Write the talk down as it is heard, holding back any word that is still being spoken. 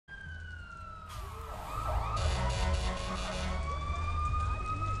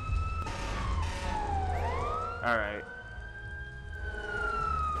Alright.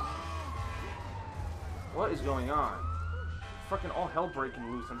 What is going on? Fucking all hell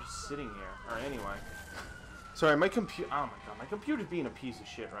breaking loose. I'm just sitting here. Alright, anyway. Sorry, my computer... Oh my god, my computer's being a piece of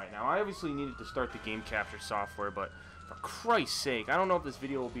shit right now. I obviously needed to start the game capture software, but for Christ's sake, I don't know if this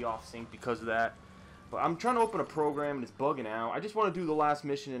video will be off sync because of that. But I'm trying to open a program and it's bugging out. I just want to do the last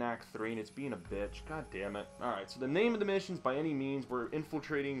mission in Act 3 and it's being a bitch. God damn it. Alright, so the name of the mission's By Any Means. We're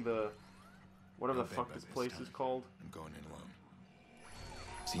infiltrating the... whatever the fuck this place is called. I'm going in alone.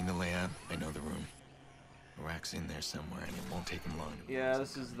 Seen the layout, I know the room. Iraq's in there somewhere and it won't take him long to Yeah,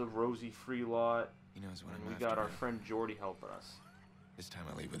 this is the Rosie Free lot. He knows what And I'm we after got our now. friend Jordy helping us. This time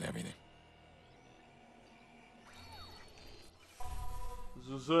I leave with everything.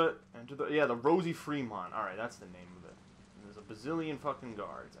 This is it. Enter the... yeah, the Rosie Fremont. Alright, that's the name of it. And there's a bazillion fucking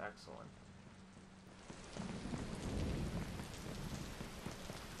guards. Excellent.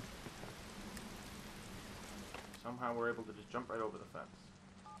 Somehow we're able to just jump right over the fence.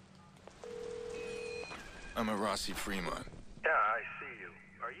 I'm a Rossi Fremont. Yeah, I see you.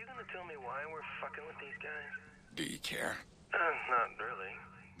 Are you gonna tell me why we're fucking with these guys? Do you care? Not really.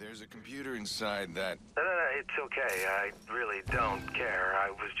 There's a computer inside that... No, it's okay. I really don't care.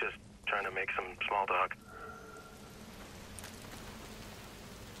 I was just trying to make some small talk.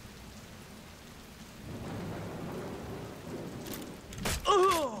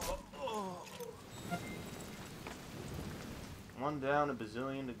 One down, a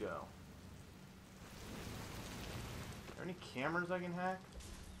bazillion to go. Are there any cameras I can hack?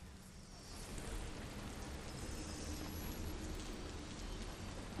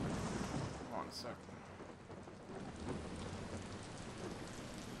 Hold on a second.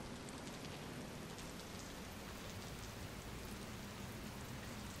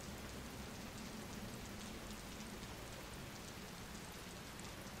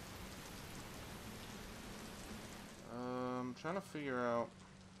 I'm trying to figure out...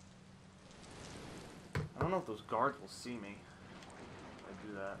 I don't know if those guards will see me if I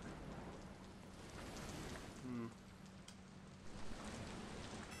do that.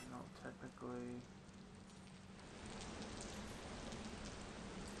 No, technically...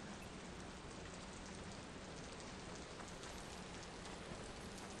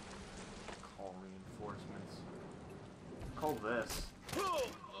 Call reinforcements. Call this.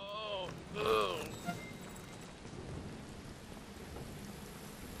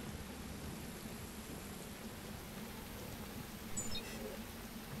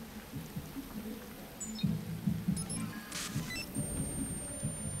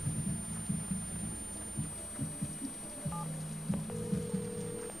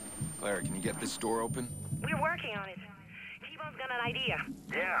 Clara, can you get this door open? We're working on it. T-Bone's got an idea.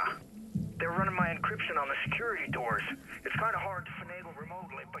 Yeah. They're running my encryption on the security doors. It's kind of hard to finagle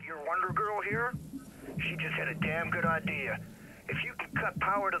remotely, but your Wonder Girl here? She just had a damn good idea. If you can cut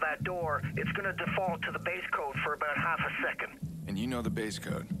power to that door, it's gonna default to the base code for about half a second. And you know the base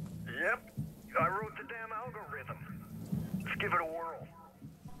code. Yep. I wrote the damn algorithm. Let's give it a whirl.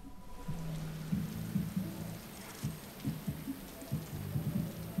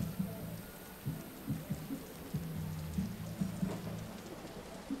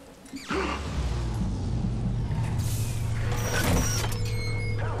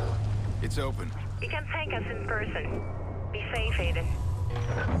 It's open. You can thank us in person. Be safe, Aiden.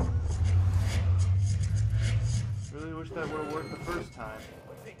 Really wish that would have worked the first time.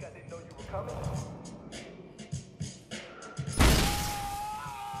 I think I didn't know you were coming.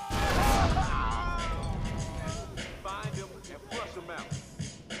 Find him and flush him out.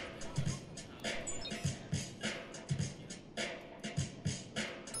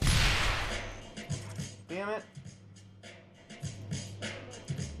 Damn it.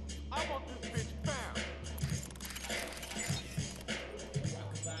 I want this bitch found.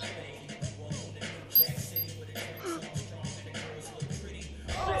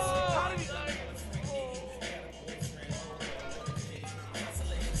 How did he...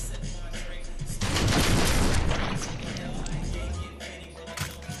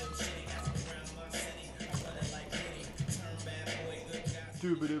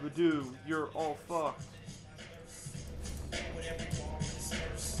 Dooba-dooba-doo, you're all fucked.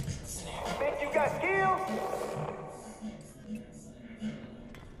 Think you got killed?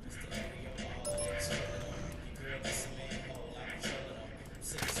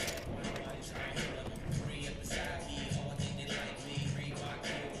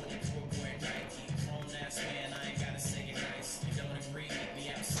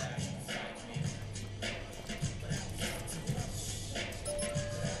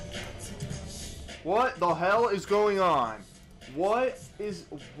 What the hell is going on? What is...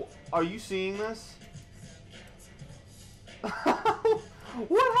 Are you seeing this?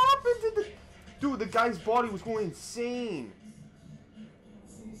 What happened to the... Dude, the guy's body was going insane.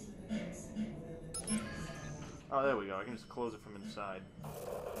 Oh, there we go. I can just close it from inside.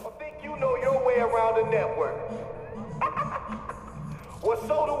 I think you know your way around the network. Well,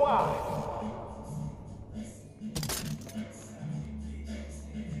 so do I.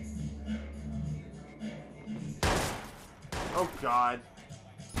 Oh, God.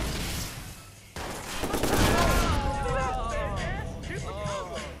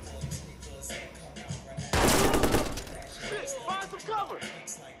 Find some cover.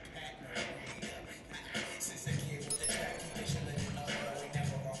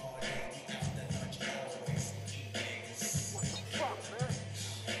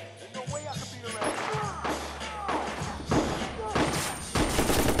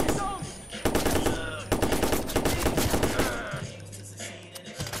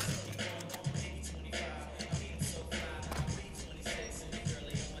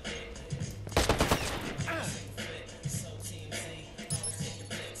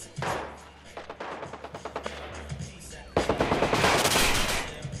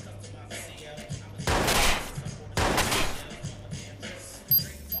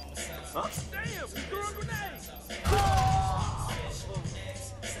 Huh? Damn, he threw a grenade.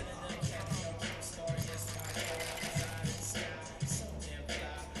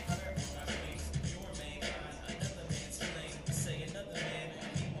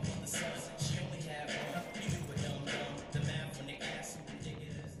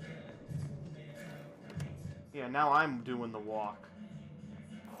 Yeah, now I'm doing the walk.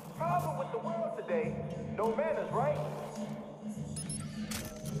 Problem with the world today, no manners, right?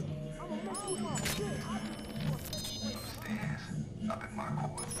 Up in my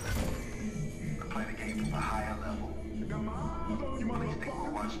court. I play the game from a higher level. Police think we're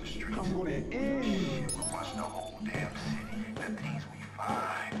watching the streets. I'm gonna end. Shit, we're watching the whole damn city. The things we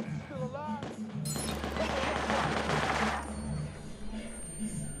find. Still alive?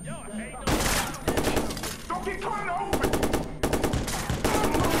 Yo, I hate those. Don't get trying to open!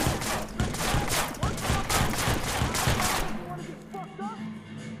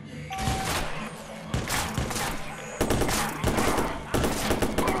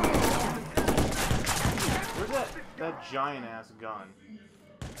 That giant ass gun.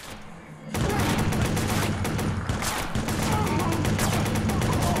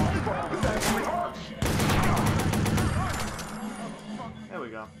 There we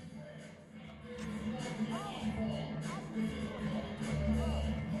go.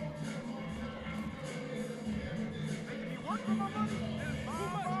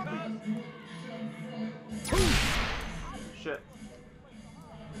 Shit.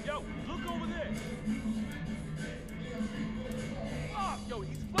 Yo, look over there. Oh, yo,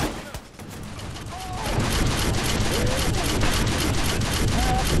 he's flanking us.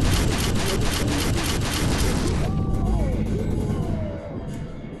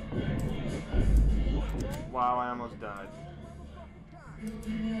 Wow, I almost died.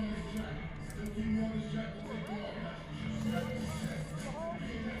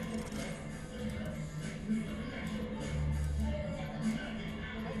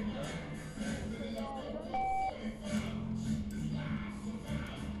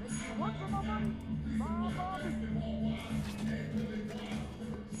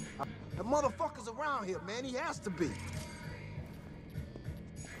 The motherfucker's around here, man. He has to be.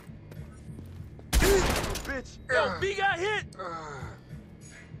 Bitch. Yo, B got hit.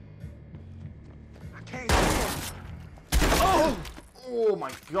 I can't see him. Oh! Oh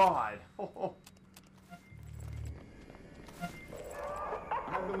my god. Oh.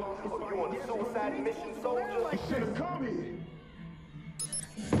 Oh, you on a suicide mission, soldier? I should have come here.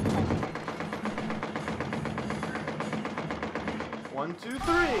 One, two,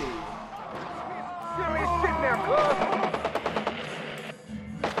 three. Serious shit there, cuz.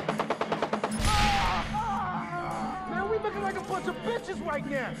 Man, we looking like a bunch of bitches right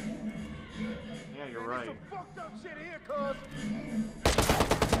now. Yeah, you're right. Some fucked up shit here, cuz.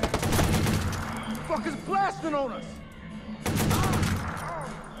 Fuckers blasting on us.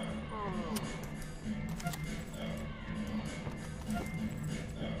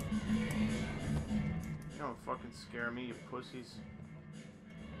 You don't fucking scare me, you pussies.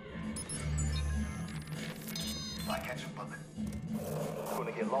 If I catch a bullet, You're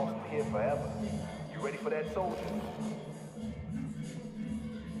gonna get lost in here forever. You ready for that, soldier?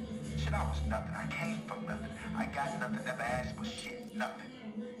 shit, I was nothing. I came from nothing. I got nothing. Never asked for shit. Nothing.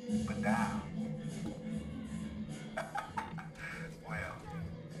 But now, well,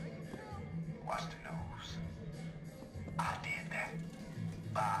 watch the nose. I did that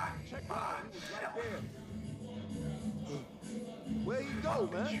by myself.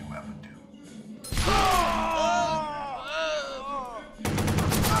 smartest bitch you ever do.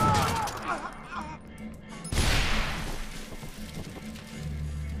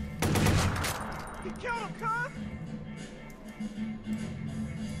 You killed him, cuz!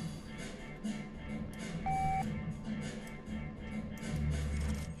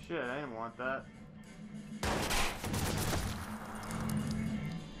 Shit, I didn't want that.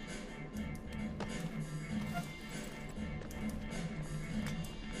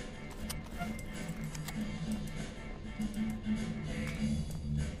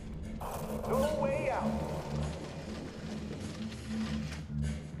 No way out.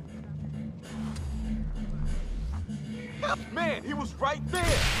 Man, he was right there.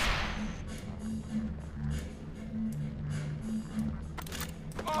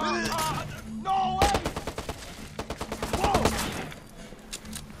 No way! Whoa!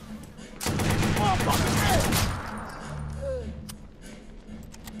 Motherfucker,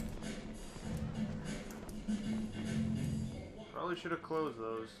 Probably should have closed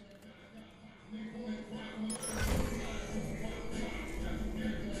those.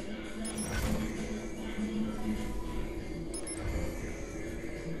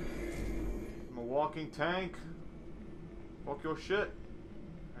 I'm a walking tank. Fuck your shit.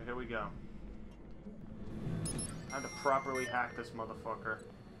 Alright, here we go. Time to properly hack this motherfucker.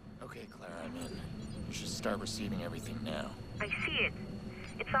 Okay, Clara, I'm in. You should start receiving everything now. I see it.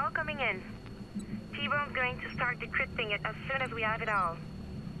 It's all coming in. T-Bone's going to start decrypting it as soon as we have it all.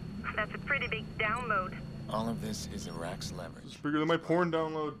 That's a pretty big download. All of this is Iraq's leverage. It's bigger than my porn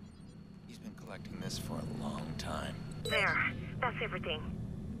download. He's been collecting this for a long time. There. That's everything.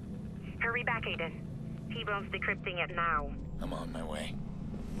 Hurry back, Aiden. T-Bone's decrypting it now. I'm on my way.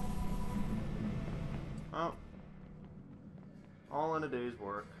 Oh. All in a day's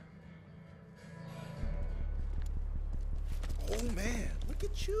work. Oh man, look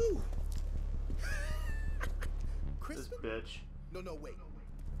at you. This Crispin? bitch. No, wait.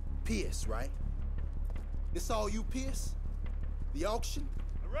 Pierce, right? This all you, Pierce? The auction?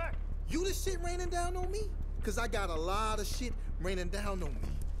 Correct. You the shit raining down on me? Cause I got a lot of shit raining down on me.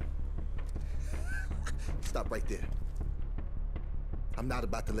 Stop right there. I'm not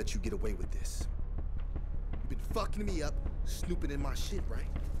about to let you get away with this. You've been fucking me up, snooping in my shit, right?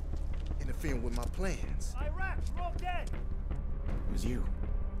 Interfering with my plans. Iraq, we're all dead. It was you.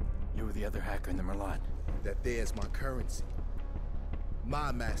 You were the other hacker in the Merlot. That there's my currency.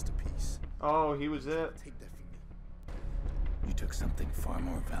 My masterpiece. Oh, he was it. Take that from me. You took something far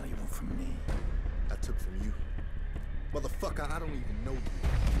more valuable from me. I took from you. Motherfucker, I don't even know you.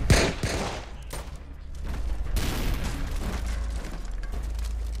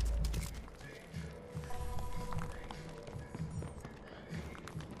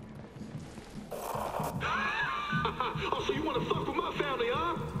 Oh, so you want to fuck with my family,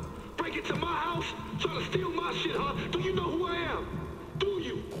 huh? Break into my house? Try to steal my shit, huh? Do you know who I am? Do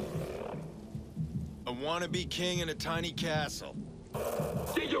you? A wannabe king in a tiny castle.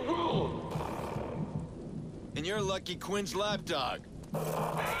 Then you're wrong. And you're Lucky Quinn's lapdog.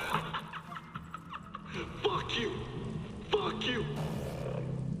 Fuck you. Fuck you.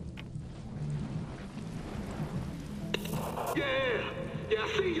 Yeah, I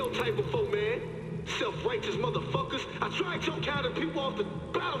seen your type before, man. Self-righteous motherfuckers. I tried your kind of people off the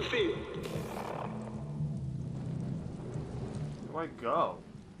battlefield. Where do I go?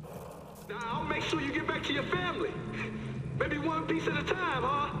 Now, I'll make sure you get back to your family. Maybe one piece at a time,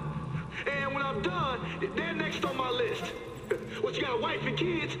 huh? And when I'm done, they're next on my list. What, you got a wife and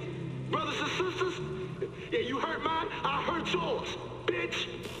kids? Brothers and sisters? Yeah, you hurt mine, I hurt yours, bitch.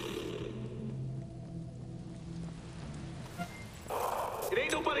 It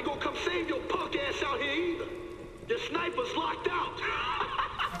ain't nobody gonna come save your punk ass out here either. Your sniper's locked out.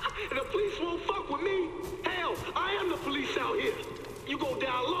 And the police won't fuck with me. Hell, I am the police out here. You go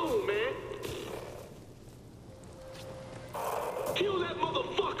down low, man. Kill that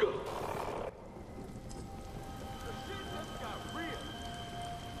motherfucker. The shit just got real.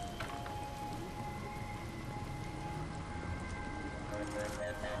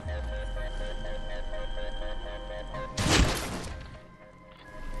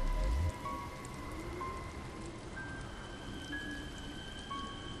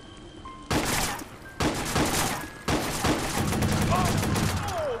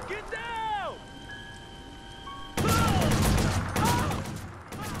 Oh, get down!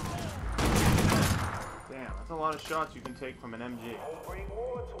 Damn, that's a lot of shots you can take from an MG. Don't bring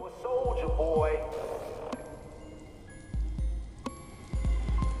war to a soldier, boy.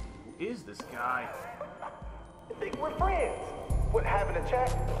 Who is this guy? I think we're friends. What, having a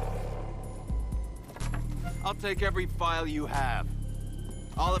chat? I'll take every file you have.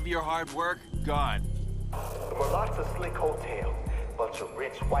 All of your hard work, gone. The Relaxa Slick Hotel. Bunch of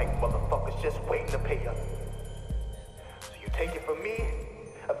rich white motherfuckers just waiting to pay us. So you take it from me,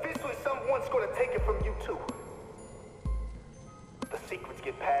 eventually someone's gonna take it from you too. The secrets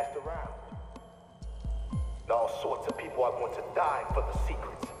get passed around. And all sorts of people are going to die for the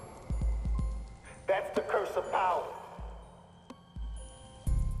secrets. That's the curse of power.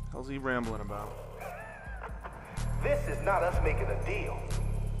 How's he rambling about? This is not us making a deal.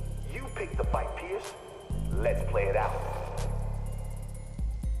 You pick the fight, Pierce. Let's play it out.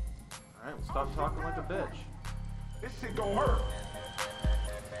 Alright, well, stop talking like a bitch. This shit gon' hurt.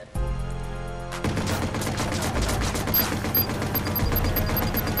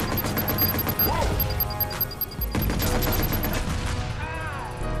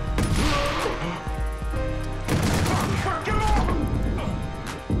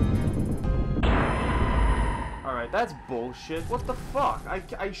 Alright, that's bullshit. What the fuck? I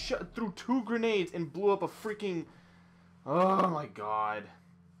threw 2 grenades and blew up a freaking... Oh my god.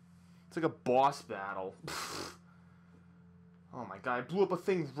 It's like a boss battle. Oh my god, I blew up a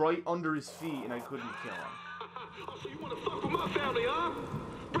thing right under his feet and I couldn't kill him. Oh, so you wanna fuck with my family, huh?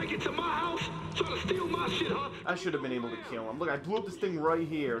 Break into my house, try to steal my shit, huh? I should have been able to kill him. Look, I blew up this thing right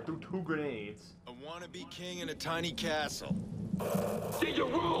here, threw 2 grenades. A wannabe king in a tiny castle. Then you're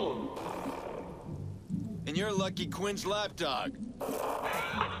wrong. And you're lucky Quinn's lapdog.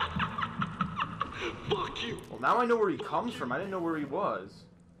 Fuck you. Well, now I know where he comes from. I didn't know where he was.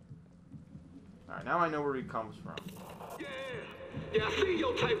 Alright, now I know where he comes from. Yeah, I see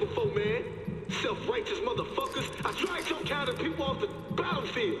your type of folk, man. Self-righteous motherfuckers. I dragged some kind of people off the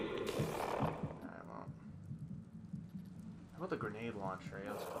battlefield. Alright, well. How about the grenade launcher?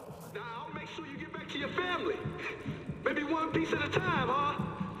 Yeah, let's go. Now, I'll make sure you get back to your family. Maybe one piece at a time, huh?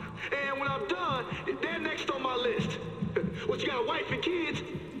 And when I'm done, they're next on my list. What, you got a wife and kids?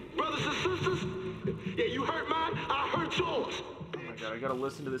 Brothers and sisters? Yeah, you hurt mine, I hurt yours. Oh my god, I gotta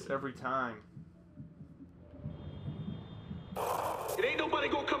listen to this every time. It ain't nobody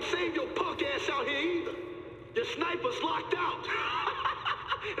gonna come save your punk ass out here either. Your sniper's locked out.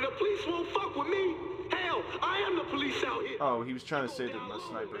 And the police won't fuck with me. Hell, I am the police out here. Oh, he was trying to say that my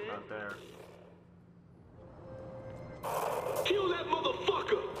sniper's not there. Kill that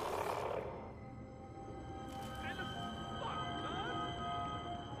motherfucker.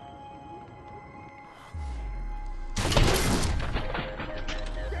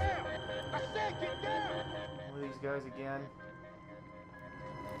 One of these guys again.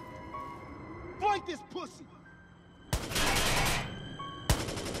 Fight this pussy!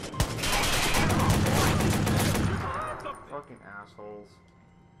 Fucking assholes.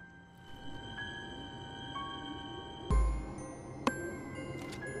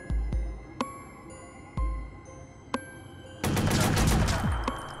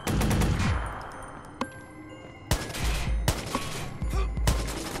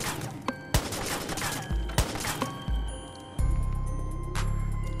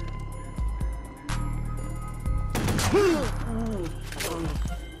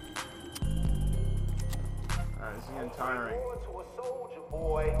 This is getting tiring. To a soldier,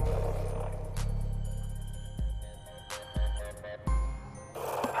 boy.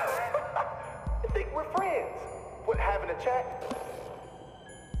 I think we're friends. What, having a chat?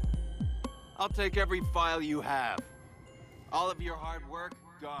 I'll take every file you have. All of your hard work,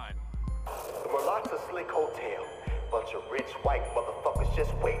 gone. The Relaxa Slick Hotel. Bunch of rich white motherfuckers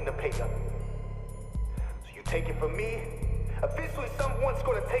just waiting to pay us. So you take it from me, eventually someone's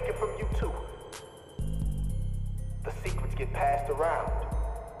gonna take it from you too. The secrets get passed around.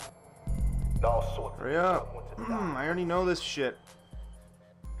 And all sorts Hurry of up. people want to die. I already know this shit.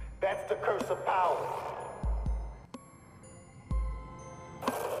 That's the curse of power.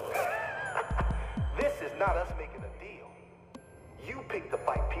 This is not us making a deal. You pick the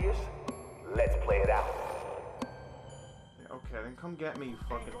fight, Pierce. Let's play it out. Yeah, okay, then come get me, you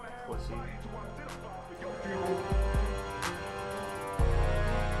fucking pussy.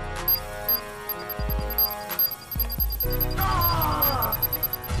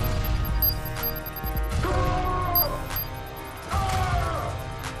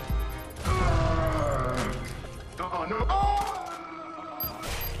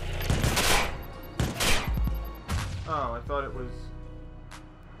 Oh, I thought it was...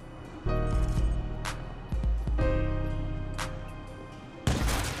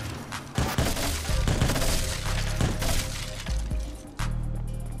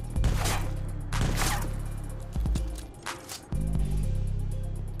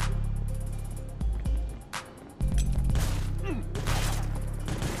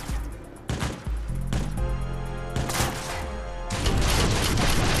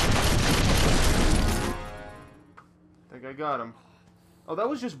 got him. Oh, that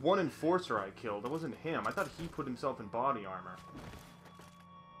was just one enforcer I killed. That wasn't him. I thought he put himself in body armor.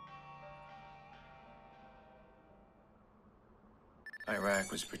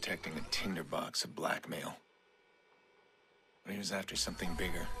 Iraq was protecting a tinderbox of blackmail. But he was after something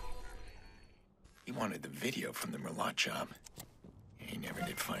bigger. He wanted the video from the Merlot job. He never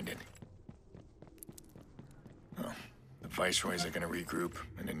did find it. Well, the Viceroys are gonna regroup,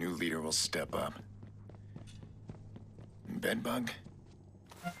 and a new leader will step up. And Bedbug?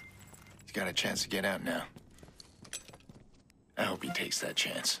 He's got a chance to get out now. I hope he takes that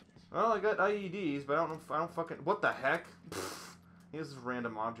chance. Well, I got IEDs, but I don't fucking... What the heck? He has this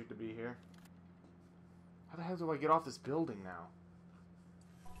random object to be here. How the hell do I get off this building now?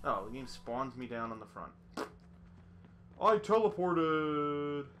 Oh, the game spawns me down on the front. I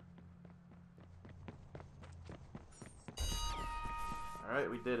teleported!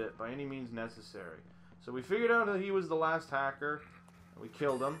 Alright, we did it. By any means necessary. So we figured out that he was the last hacker. We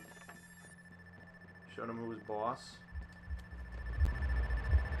killed him. Showed him who was boss.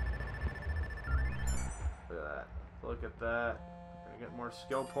 Look at that. Look at that. Gonna get more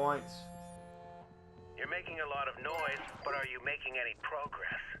skill points. You're making a lot of noise, but are you making any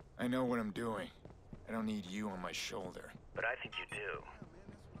progress? I know what I'm doing. I don't need you on my shoulder. But I think you do.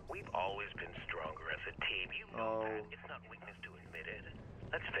 We've always been stronger as a team. You know that. It's not weakness to admit it.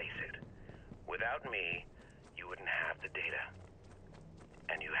 Let's face it. Without me, you wouldn't have the data.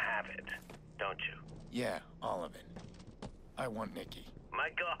 And you have it, don't you? Yeah, all of it. I want Nikki. My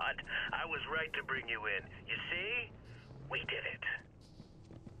God, I was right to bring you in. You see? We did it.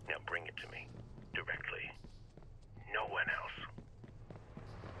 Now bring it to me. Directly. No one else.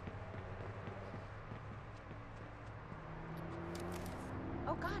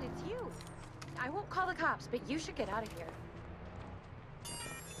 Oh God, it's you. I won't call the cops, but you should get out of here.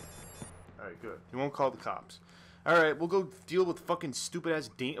 Alright, good. He won't call the cops. Alright, we'll go deal with fucking stupid ass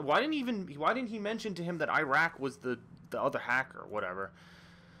Why didn't he mention to him that Iraq was the other hacker or whatever?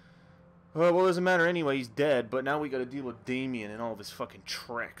 Well, it doesn't matter anyway, he's dead, but now we gotta deal with Damien and all of his fucking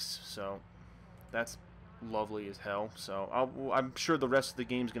tricks, so that's lovely as hell. So I'm sure the rest of the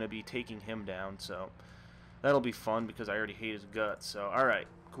game's gonna be taking him down, so that'll be fun because I already hate his guts. So alright,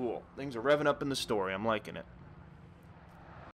 cool. Things are revving up in the story, I'm liking it.